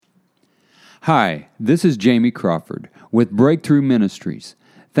Hi, this is Jamie Crawford with Breakthrough Ministries.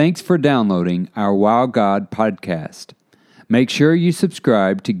 Thanks for downloading our Wow God podcast. Make sure you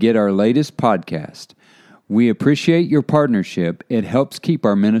subscribe to get our latest podcast. We appreciate your partnership. It helps keep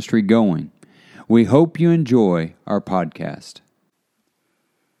our ministry going. We hope you enjoy our podcast.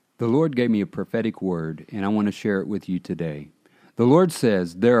 The Lord gave me a prophetic word, and I want to share it with you today. The Lord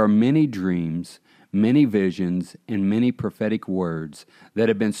says there are many dreams, many visions, and many prophetic words that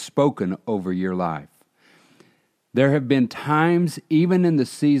have been spoken over your life. There have been times, even in the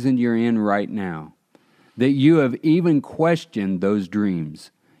season you're in right now, that you have even questioned those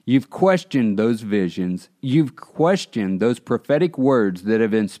dreams. You've questioned those visions. You've questioned those prophetic words that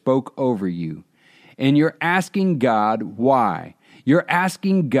have been spoke over you. And you're asking God why. You're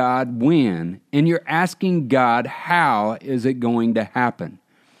asking God when. And you're asking God how is it going to happen.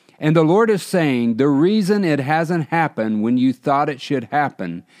 And the Lord is saying the reason it hasn't happened when you thought it should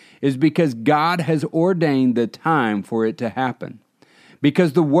happen is because God has ordained the time for it to happen.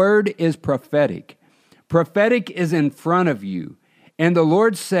 Because the word is prophetic. Prophetic is in front of you. And the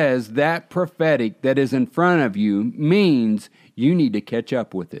Lord says that prophetic that is in front of you means you need to catch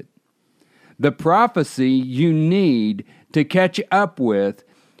up with it. The prophecy you need to catch up with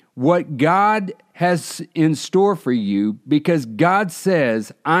what God has in store for you, because God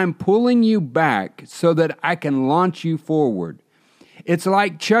says, I'm pulling you back so that I can launch you forward. It's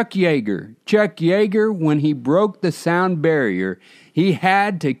like Chuck Yeager. Chuck Yeager, when he broke the sound barrier, he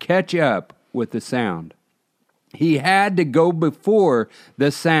had to catch up with the sound. He had to go before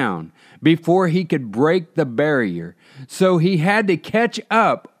the sound, before he could break the barrier. So he had to catch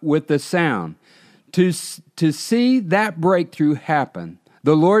up with the sound. To see that breakthrough happen,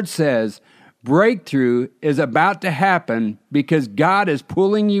 the Lord says, breakthrough is about to happen because God is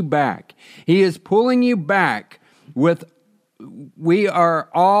pulling you back. He is pulling you back we are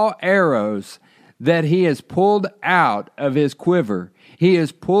all arrows that He has pulled out of His quiver. He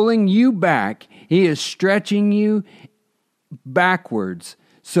is pulling you back. He is stretching you backwards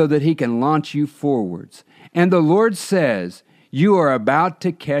so that He can launch you forwards. And the Lord says, you are about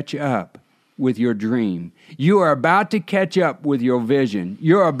to catch up with your dream. You are about to catch up with your vision.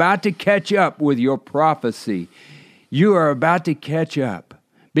 You're about to catch up with your prophecy. You are about to catch up.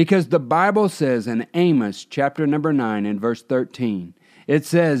 Because the Bible says in Amos chapter number 9 and verse 13, it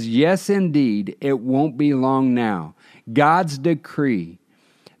says, yes, indeed, it won't be long now. God's decree.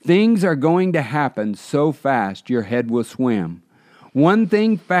 Things are going to happen so fast your head will swim. One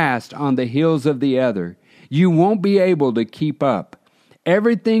thing fast on the heels of the other. You won't be able to keep up.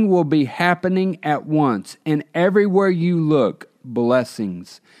 Everything will be happening at once, and everywhere you look,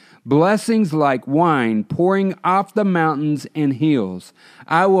 blessings. Blessings like wine pouring off the mountains and hills.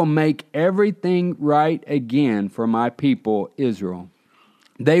 I will make everything right again for my people, Israel.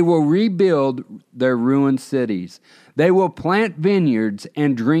 They will rebuild their ruined cities. They will plant vineyards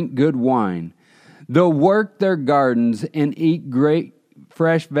and drink good wine. They'll work their gardens and eat great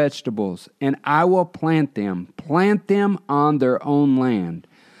fresh vegetables, and I will plant them on their own land.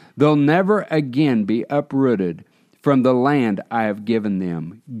 They'll never again be uprooted from the land I have given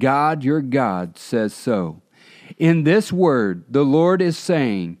them. God, your God, says so. In this word, the Lord is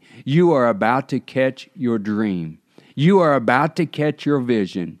saying, you are about to catch your dream. You are about to catch your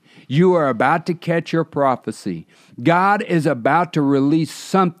vision. You are about to catch your prophecy. God is about to release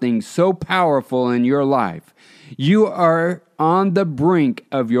something so powerful in your life. You are on the brink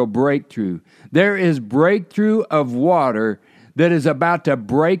of your breakthrough. There is breakthrough of water that is about to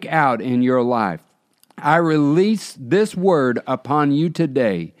break out in your life. I release this word upon you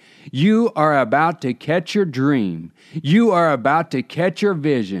today. You are about to catch your dream. You are about to catch your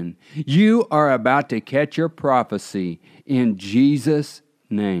vision. You are about to catch your prophecy in Jesus'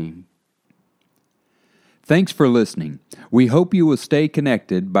 name. Thanks for listening. We hope you will stay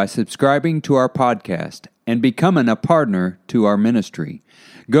connected by subscribing to our podcast and becoming a partner to our ministry.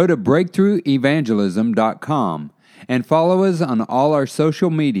 Go to breakthroughevangelism.com and follow us on all our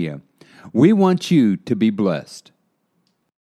social media. We want you to be blessed.